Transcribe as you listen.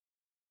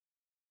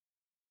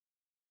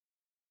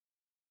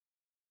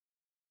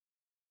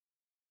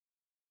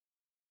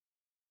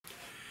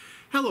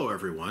Hello,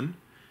 everyone.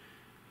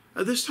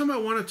 This time I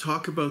want to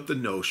talk about the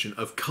notion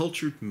of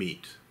cultured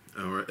meat,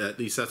 or at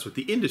least that's what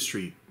the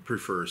industry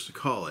prefers to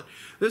call it.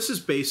 This is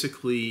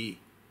basically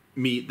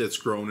meat that's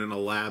grown in a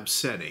lab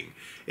setting.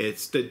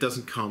 It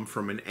doesn't come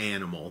from an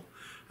animal.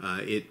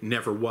 It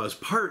never was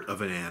part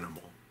of an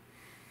animal.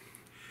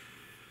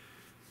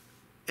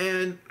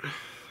 And,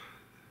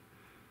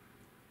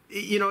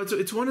 you know,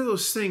 it's one of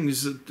those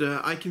things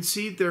that I can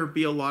see there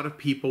be a lot of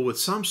people with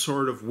some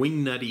sort of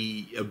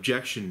wingnutty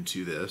objection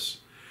to this.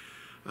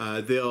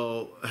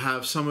 They'll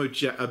have some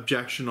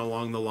objection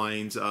along the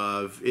lines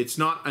of, it's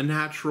not a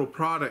natural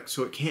product,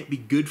 so it can't be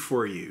good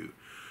for you.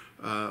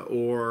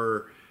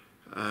 Or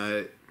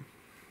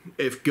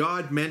if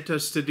God meant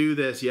us to do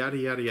this, yada,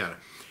 yada, yada.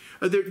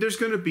 There's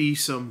going to be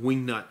some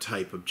wingnut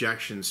type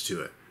objections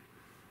to it.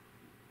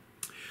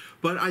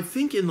 But I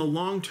think in the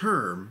long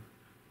term,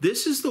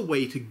 this is the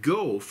way to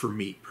go for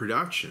meat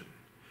production.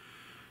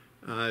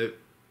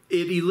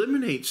 It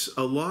eliminates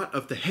a lot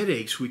of the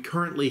headaches we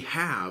currently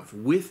have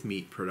with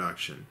meat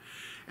production.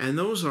 And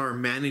those are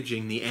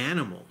managing the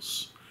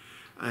animals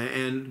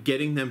and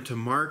getting them to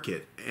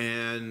market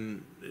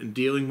and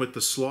dealing with the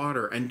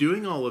slaughter and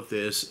doing all of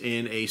this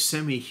in a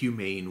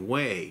semi-humane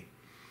way.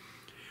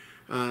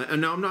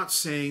 And now I'm not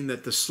saying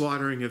that the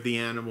slaughtering of the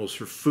animals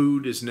for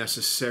food is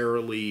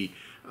necessarily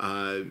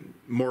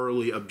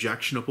morally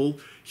objectionable.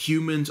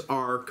 Humans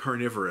are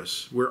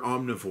carnivorous. We're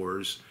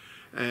omnivores.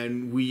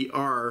 And we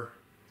are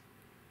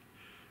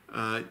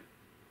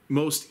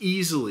most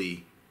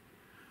easily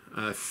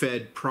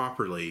fed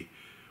properly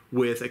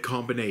with a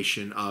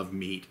combination of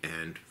meat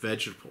and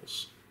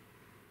vegetables.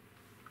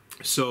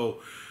 So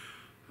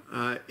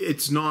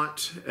it's not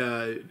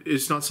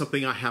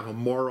something I have a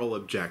moral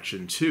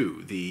objection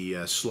to,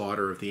 the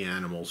slaughter of the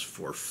animals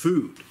for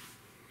food.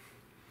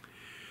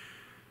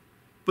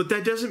 But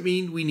that doesn't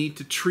mean we need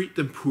to treat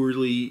them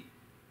poorly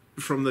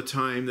from the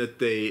time that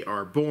they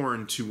are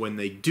born to when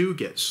they do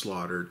get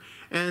slaughtered.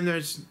 And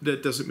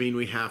that doesn't mean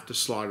we have to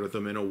slaughter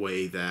them in a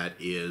way that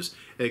is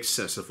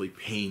excessively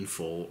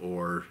painful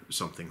or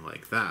something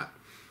like that.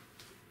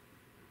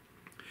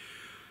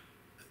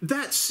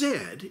 That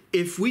said,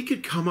 if we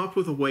could come up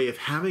with a way of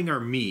having our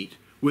meat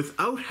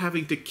without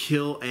having to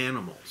kill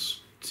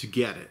animals to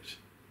get it,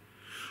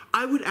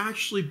 I would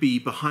actually be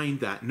behind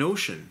that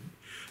notion,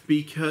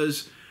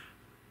 because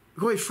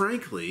quite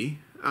frankly,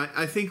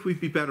 I think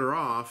we'd be better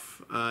off,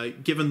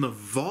 given the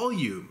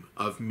volume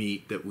of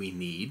meat that we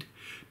need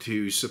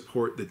to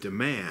support the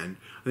demand.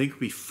 I think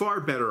we'd be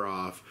far better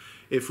off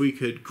if we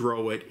could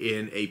grow it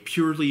in a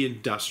purely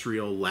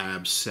industrial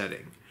lab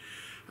setting.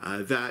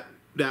 That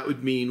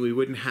would mean we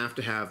wouldn't have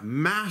to have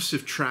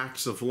massive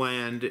tracts of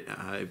land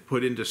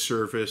put into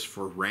service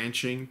for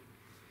ranching.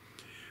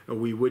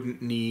 We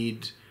wouldn't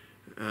need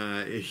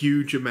a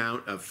huge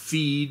amount of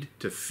feed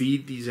to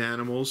feed these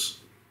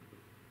animals.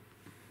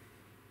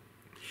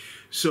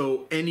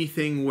 So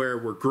anything where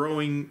we're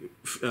growing,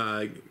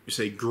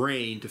 say,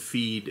 grain to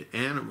feed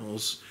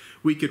animals,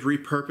 we could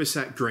repurpose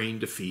that grain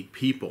to feed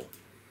people.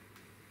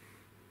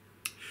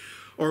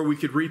 Or we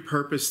could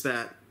repurpose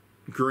that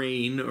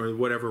grain or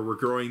whatever we're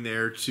growing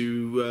there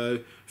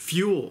to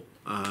fuel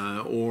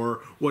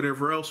or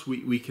whatever else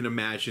we can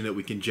imagine that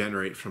we can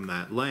generate from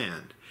that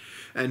land.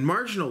 And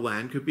marginal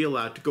land could be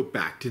allowed to go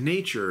back to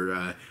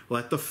nature.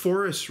 Let the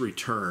forests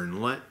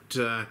return. Let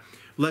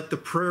the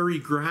prairie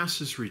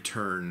grasses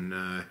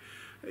return.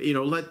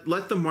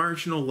 Let the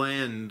marginal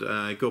land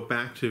go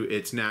back to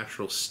its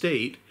natural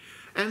state,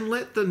 and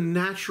let the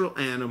natural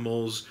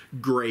animals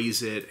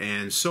graze it,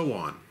 and so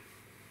on.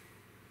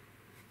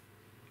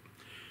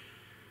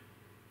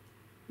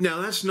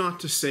 Now, that's not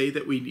to say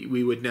that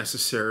we would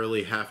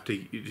necessarily have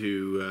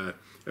to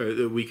or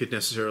that we could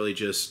necessarily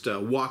just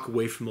walk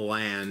away from the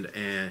land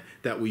and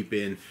that we've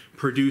been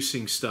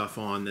producing stuff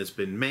on that's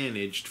been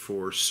managed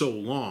for so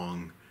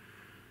long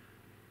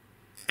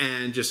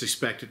and just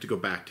expect it to go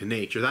back to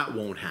nature. That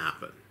won't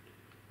happen.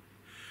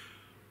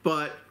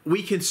 But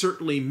we can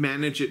certainly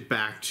manage it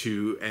back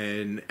to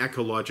an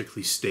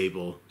ecologically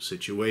stable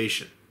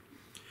situation.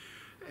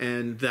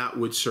 And that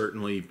would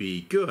certainly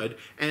be good.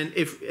 And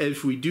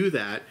if we do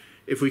that,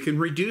 if we can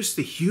reduce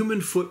the human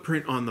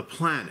footprint on the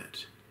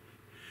planet,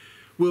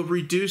 we'll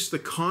reduce the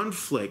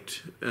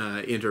conflict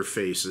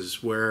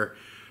interfaces where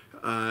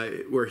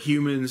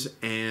humans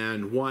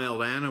and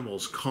wild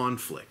animals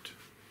conflict.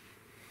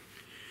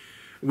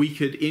 We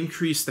could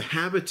increase the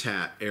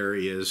habitat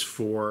areas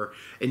for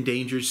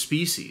endangered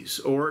species,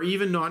 or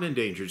even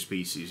non-endangered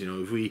species. You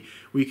know, if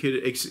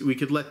we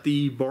could let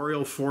the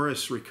boreal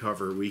forests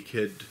recover. We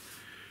could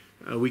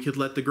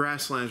let the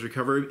grasslands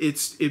recover.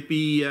 It'd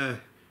be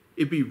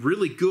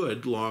really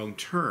good long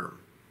term.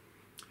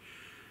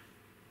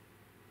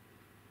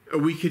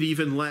 We could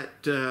even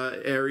let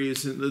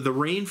areas in the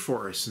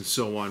rainforests and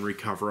so on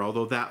recover,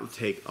 although that will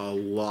take a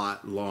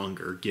lot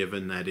longer,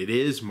 given that it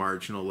is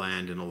marginal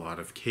land in a lot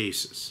of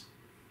cases.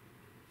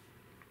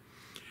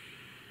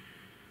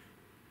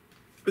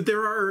 But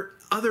there are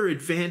other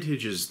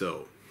advantages,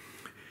 though.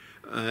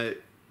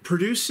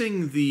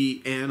 producing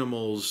the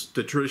animals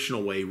the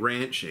traditional way,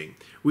 ranching,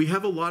 we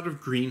have a lot of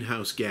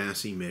greenhouse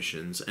gas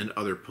emissions and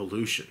other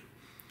pollution.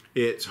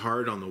 It's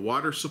hard on the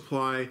water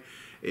supply.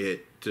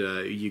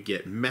 You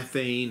get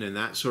methane and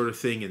that sort of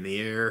thing in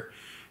the air,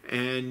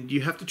 and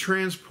you have to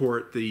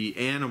transport the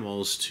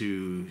animals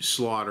to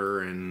slaughter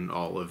and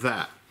all of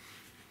that.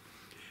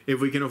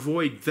 If we can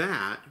avoid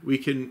that, we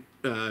can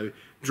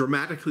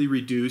dramatically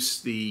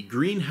reduce the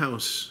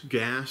greenhouse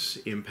gas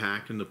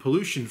impact and the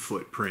pollution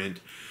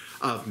footprint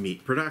of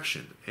meat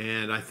production.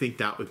 And I think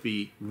that would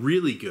be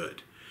really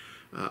good.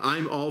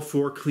 I'm all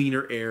for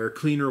cleaner air,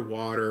 cleaner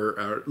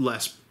water,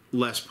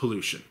 less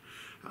pollution.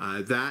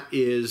 That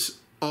is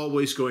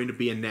always going to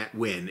be a net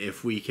win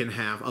if we can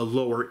have a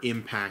lower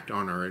impact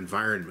on our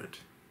environment.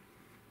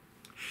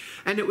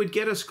 And it would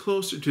get us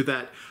closer to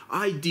that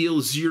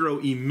ideal zero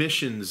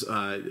emissions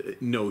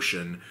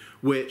notion,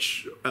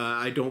 which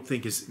I don't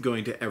think is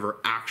going to ever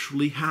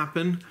actually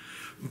happen,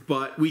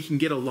 but we can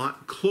get a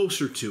lot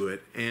closer to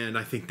it, and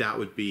I think that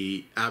would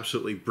be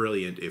absolutely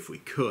brilliant if we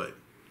could.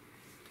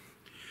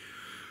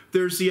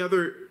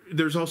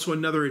 There's also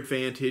another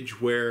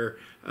advantage where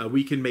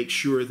we can make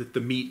sure that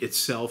the meat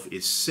itself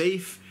is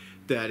safe,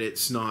 that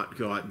it's not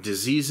got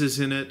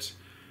diseases in it.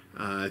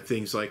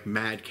 Things like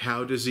mad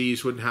cow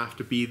disease wouldn't have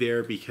to be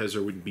there because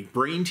there wouldn't be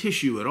brain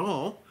tissue at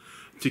all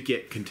to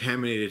get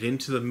contaminated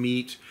into the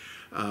meat.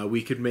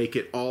 We could make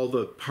it all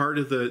the part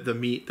of the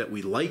meat that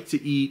we like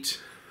to eat.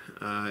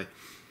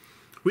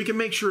 We can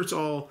make sure it's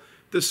all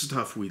the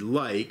stuff we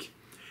like,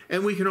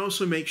 and we can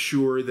also make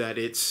sure that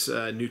it's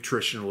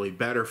nutritionally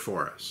better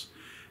for us,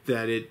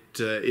 that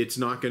it's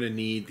not going to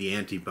need the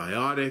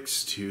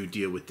antibiotics to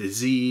deal with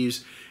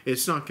disease.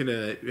 It's not going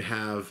to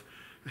have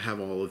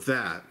all of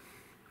that.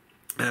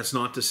 That's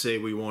not to say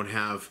we won't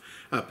have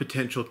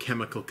potential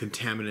chemical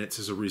contaminants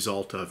as a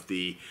result of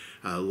the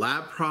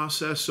lab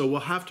process, so we'll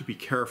have to be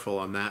careful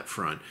on that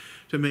front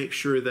to make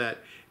sure that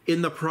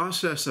in the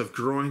process of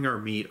growing our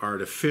meat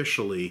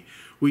artificially,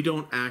 we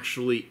don't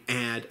actually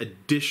add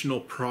additional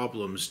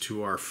problems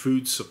to our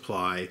food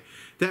supply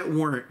that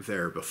weren't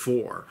there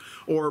before.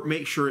 Or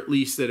make sure at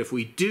least that if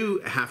we do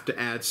have to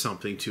add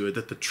something to it,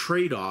 that the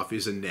trade-off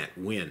is a net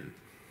win.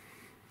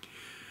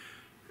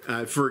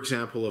 For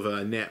example, of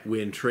a net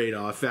win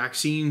trade-off,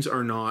 vaccines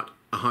are not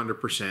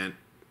 100%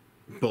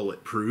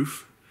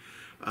 bulletproof.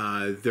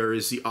 There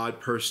is the odd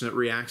person that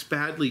reacts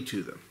badly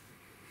to them.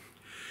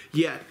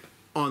 Yet,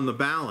 on the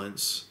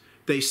balance,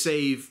 they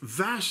save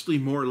vastly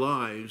more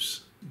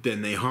lives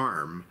than they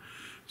harm.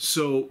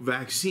 So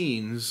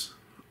vaccines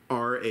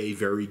are a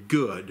very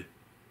good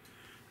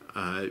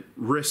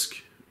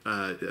risk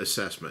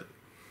assessment.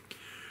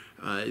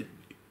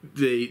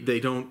 They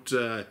don't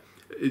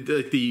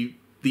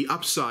the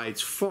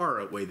upsides far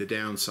outweigh the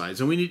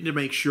downsides, and we need to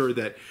make sure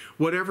that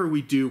whatever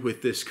we do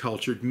with this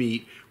cultured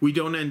meat, we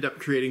don't end up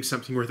creating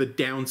something where the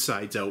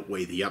downsides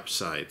outweigh the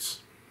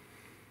upsides.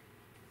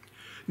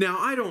 Now,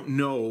 I don't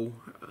know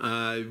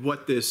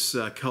what this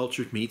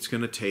cultured meat's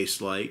going to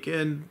taste like,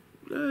 and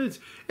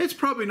it's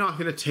probably not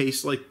going to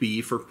taste like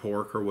beef or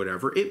pork or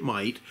whatever. It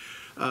might.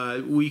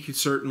 We could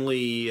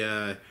certainly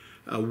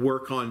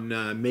work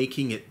on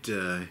making it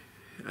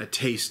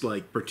taste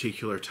like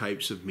particular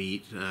types of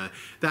meat.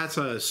 That's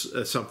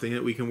something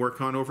that we can work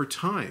on over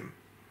time.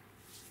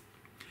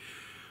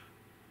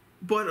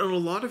 But in a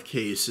lot of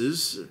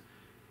cases,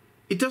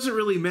 it doesn't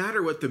really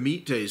matter what the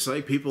meat tastes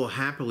like. People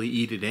happily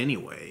eat it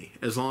anyway,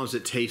 as long as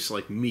it tastes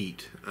like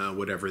meat,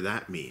 whatever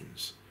that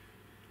means.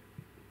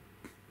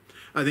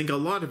 I think a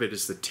lot of it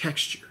is the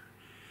texture.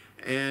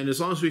 And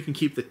as long as we can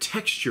keep the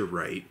texture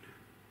right,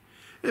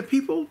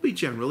 people will be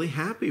generally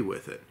happy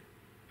with it.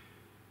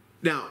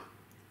 Now,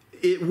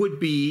 it would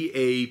be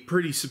a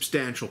pretty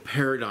substantial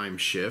paradigm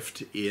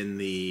shift in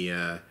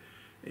the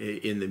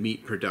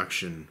meat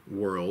production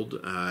world.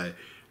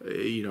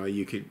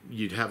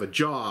 You'd have a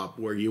job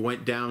where you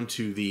went down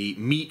to the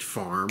meat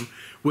farm,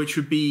 which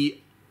could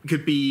be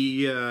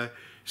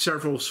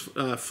several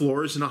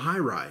floors in a high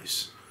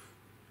rise,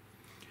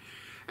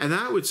 and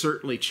that would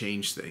certainly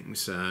change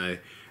things.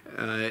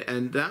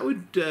 And that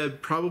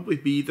would probably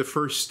be the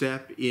first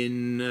step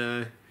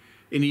in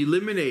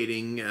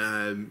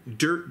eliminating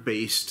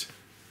dirt-based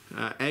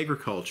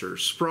agriculture,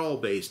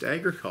 sprawl-based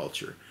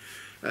agriculture.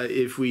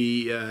 If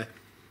we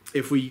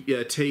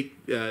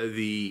take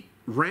the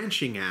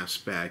ranching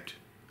aspect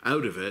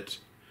out of it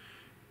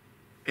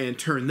and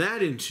turn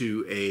that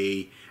into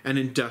an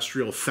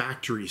industrial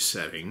factory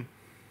setting,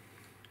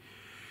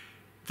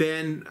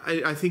 then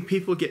I think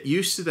people get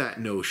used to that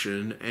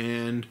notion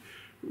and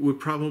would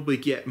probably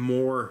get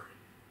more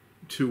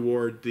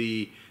toward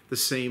the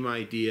same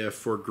idea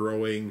for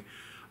growing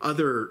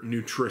other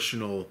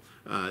nutritional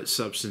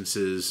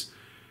substances,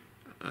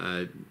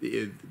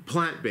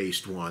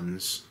 plant-based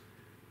ones,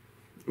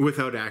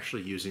 without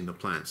actually using the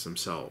plants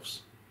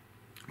themselves.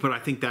 But I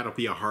think that'll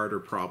be a harder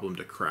problem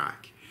to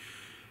crack.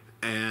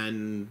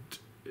 And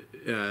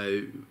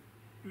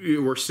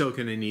we're still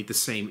going to need the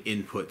same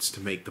inputs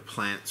to make the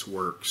plants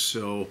work.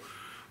 So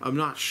I'm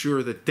not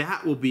sure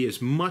that will be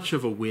as much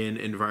of a win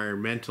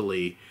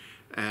environmentally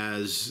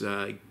as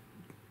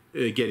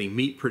getting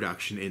meat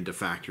production into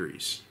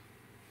factories.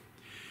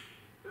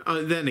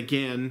 Then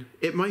again,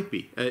 it might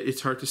be.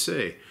 It's hard to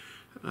say.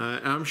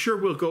 I'm sure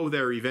we'll go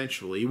there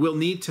eventually. We'll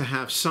need to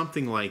have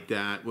something like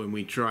that when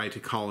we try to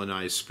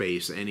colonize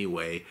space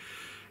anyway.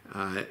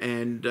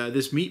 And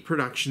this meat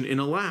production in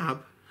a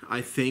lab,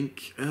 I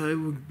think,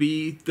 would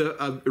be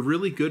a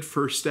really good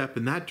first step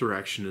in that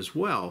direction as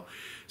well,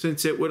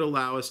 since it would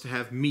allow us to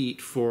have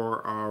meat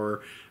for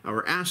our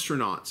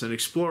astronauts and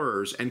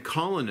explorers and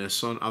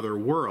colonists on other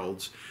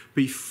worlds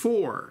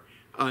before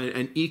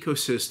an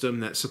ecosystem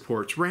that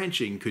supports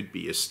ranching could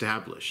be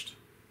established.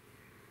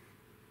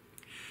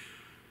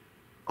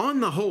 On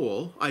the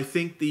whole, I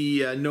think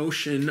the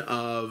notion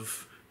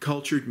of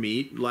cultured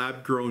meat,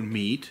 lab-grown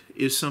meat,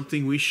 is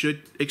something we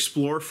should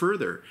explore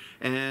further.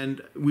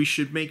 And we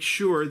should make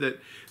sure that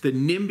the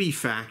NIMBY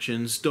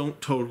factions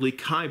don't totally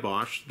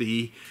kibosh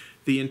the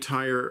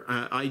entire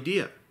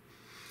idea.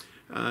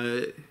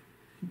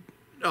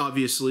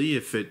 Obviously,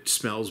 if it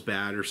smells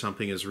bad or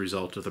something as a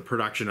result of the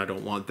production, I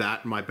don't want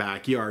that in my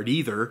backyard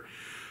either.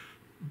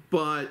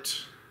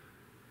 But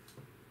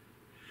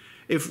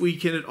if we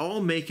can at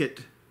all make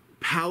it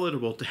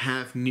palatable to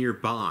have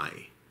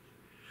nearby,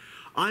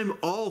 I'm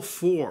all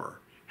for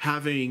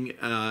having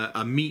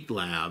a meat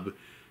lab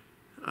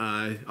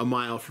a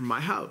mile from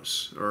my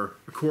house or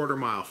a quarter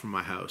mile from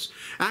my house.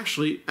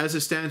 Actually, as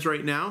it stands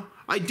right now,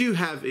 I do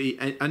have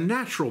a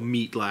natural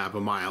meat lab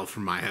a mile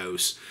from my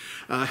house.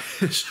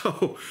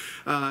 So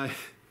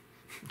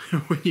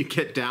when you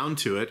get down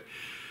to it,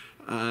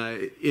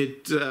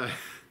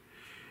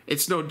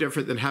 it's no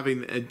different than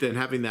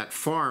having that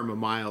farm a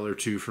mile or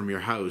two from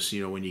your house.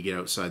 You know, when you get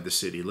outside the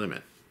city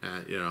limit.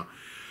 You know,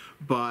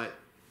 but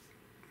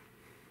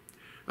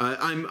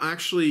I'm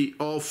actually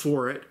all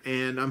for it,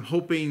 and I'm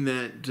hoping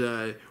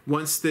that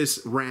once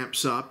this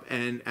ramps up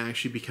and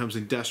actually becomes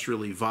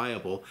industrially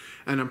viable,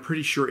 and I'm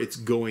pretty sure it's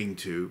going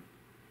to,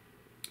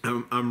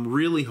 I'm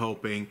really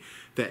hoping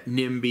that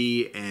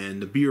NIMBY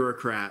and the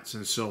bureaucrats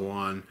and so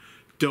on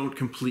don't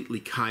completely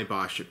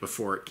kibosh it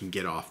before it can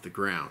get off the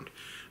ground.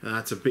 And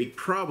that's a big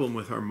problem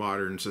with our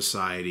modern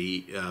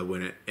society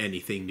when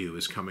anything new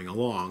is coming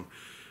along.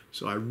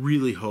 So I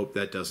really hope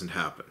that doesn't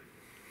happen.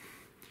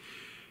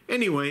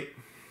 Anyway,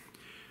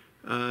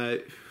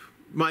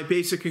 my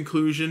basic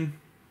conclusion,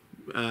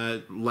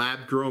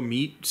 lab-grown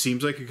meat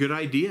seems like a good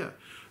idea.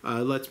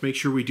 Let's make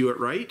sure we do it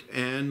right,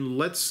 and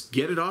let's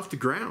get it off the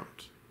ground.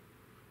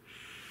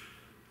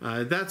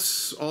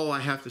 That's all I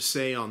have to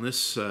say on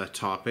this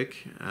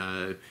topic.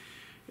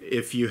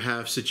 If you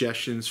have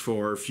suggestions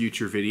for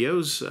future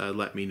videos,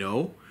 let me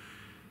know.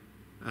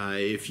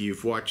 If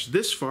you've watched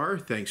this far,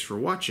 thanks for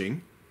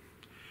watching,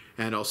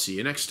 and I'll see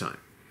you next time.